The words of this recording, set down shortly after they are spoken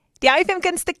Die OFM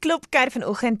Kunste klop kuier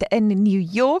vanoggend in New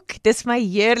York. Dis my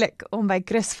heerlik om by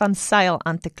Chris van Zyl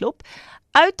aan te klop.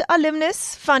 Oud alumnus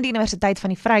van die Universiteit van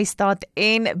die Vrystaat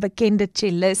en bekende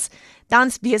cellist,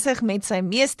 tans besig met sy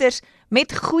meesters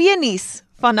met goeie nuus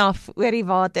vanaf oor die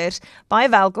waters. Baie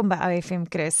welkom by OFM,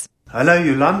 Chris. Hallo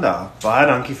Jolanda, baie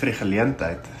dankie vir die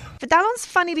geleentheid. Vertel ons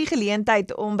van hierdie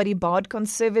geleentheid om by die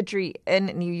Conservatory in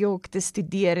New York te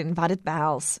studeer en wat dit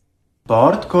behels.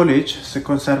 Bard College se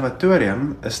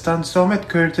Conservatorium is tans saam met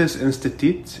Curtis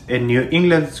Institute en New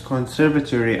England's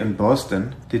Conservatory in Boston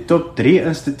die top 3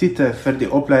 instituute vir die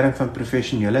opleiding van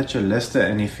professionele celliste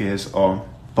in die VSA.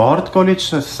 Bard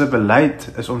College se beleid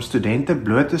is om studente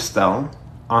bloot te stel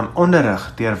aan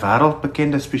onderrig deur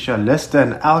wêreldbekende spesialiste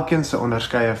in elkeen se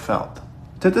onderskeie veld.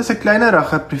 Dit is 'n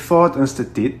kleinerige privaat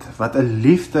instituut wat 'n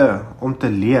liefde om te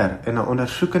leer en 'n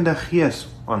ondersoekende gees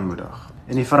aanmoedig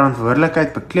en die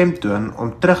verantwoordelikheid beklemtoon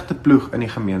om terug te ploeg in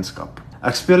die gemeenskap.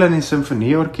 Ek speel in die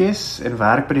simfonieorkes en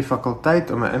werk by die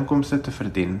fakulteit om 'n inkomste te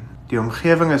verdien. Die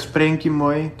omgewing is prentjie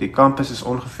mooi, die kampus is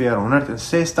ongeveer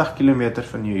 160 km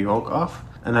van New York af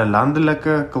in 'n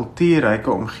landelike,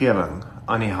 kultuurryke omgewing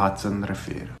aan die Hudson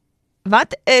rivier.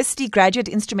 Wat is die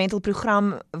Graduate Instrumental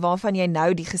program waarvan jy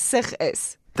nou die gesig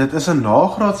is? Dit is 'n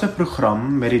nagraadse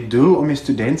program met die doel om die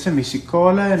student se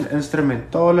musikale en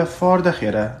instrumentale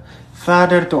vaardighede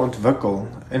verder te ontwikkel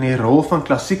en die rol van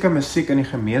klassieke musiek in die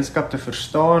gemeenskap te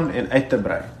verstaan en uit te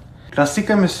brei.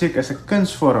 Klassieke musiek is 'n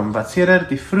kunsvorm wat sedert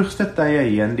die vroegste tye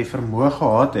heen die vermoë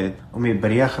gehad het om die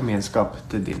breë gemeenskap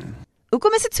te dien.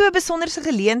 Hoekom is dit so 'n besonderse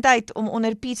geleentheid om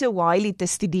onder Peter Wile te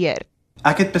studeer?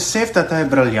 Ek het besef dat hy 'n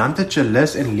briljante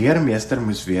cellist en leermeester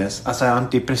moes wees as hy aan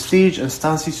die prestige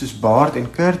instansies soos Bard en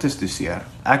Curtis doseer.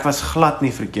 Ek was glad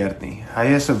nie verkeerd nie. Hy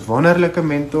is 'n wonderlike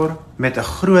mentor met 'n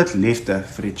groot liefde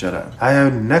vir die cello. Hy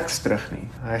hou niks terug nie.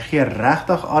 Hy gee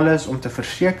regtig alles om te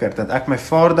verseker dat ek my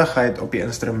vaardigheid op die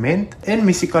instrument en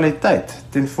musikaliteit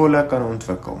ten volle kan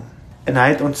ontwikkel. En hy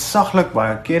het ontsaglik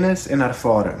baie kennis en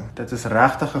ervaring. Dit is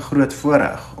regtig 'n groot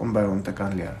voorreg om by hom te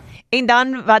kan leer. En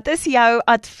dan, wat is jou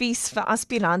advies vir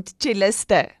aspirant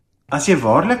celliste? As jy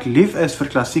waarlik lief is vir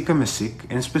klassieke musiek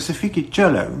en spesifiek die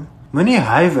cello, moenie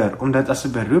huiwer om dit as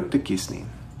 'n beroep te kies nie.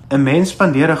 'n Mens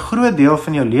spandeer 'n groot deel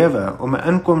van jou lewe om 'n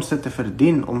inkomste te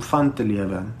verdien om van te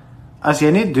lewe. As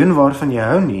jy nie doen waarvan jy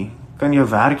hou nie, kan jou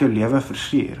werk jou lewe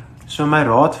versuur. So my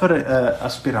raad vir 'n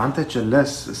aspirante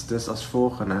cellist is dus as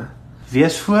volgende: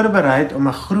 wees voorbereid om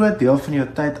 'n groot deel van jou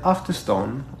tyd af te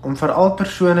staan om veral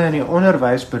persone in die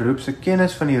onderwysberoep se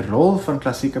kennis van die rol van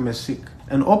klassieke musiek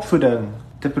in opvoeding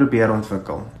te probeer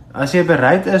ontwikkel. As jy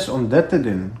bereid is om dit te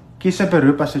doen, kies 'n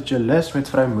beroep as 'n cellist met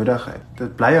vrymoedigheid.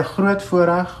 Dit bly 'n groot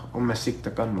voorreg om musiek te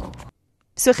kan maak.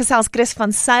 So gesels Chris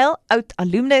van Zyl, oud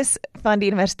alumnus van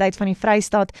die Universiteit van die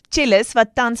Vrystaat, cellist wat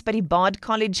tans by die Bard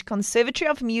College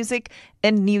Conservatory of Music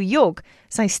in New York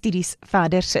sy studies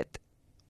verder sit.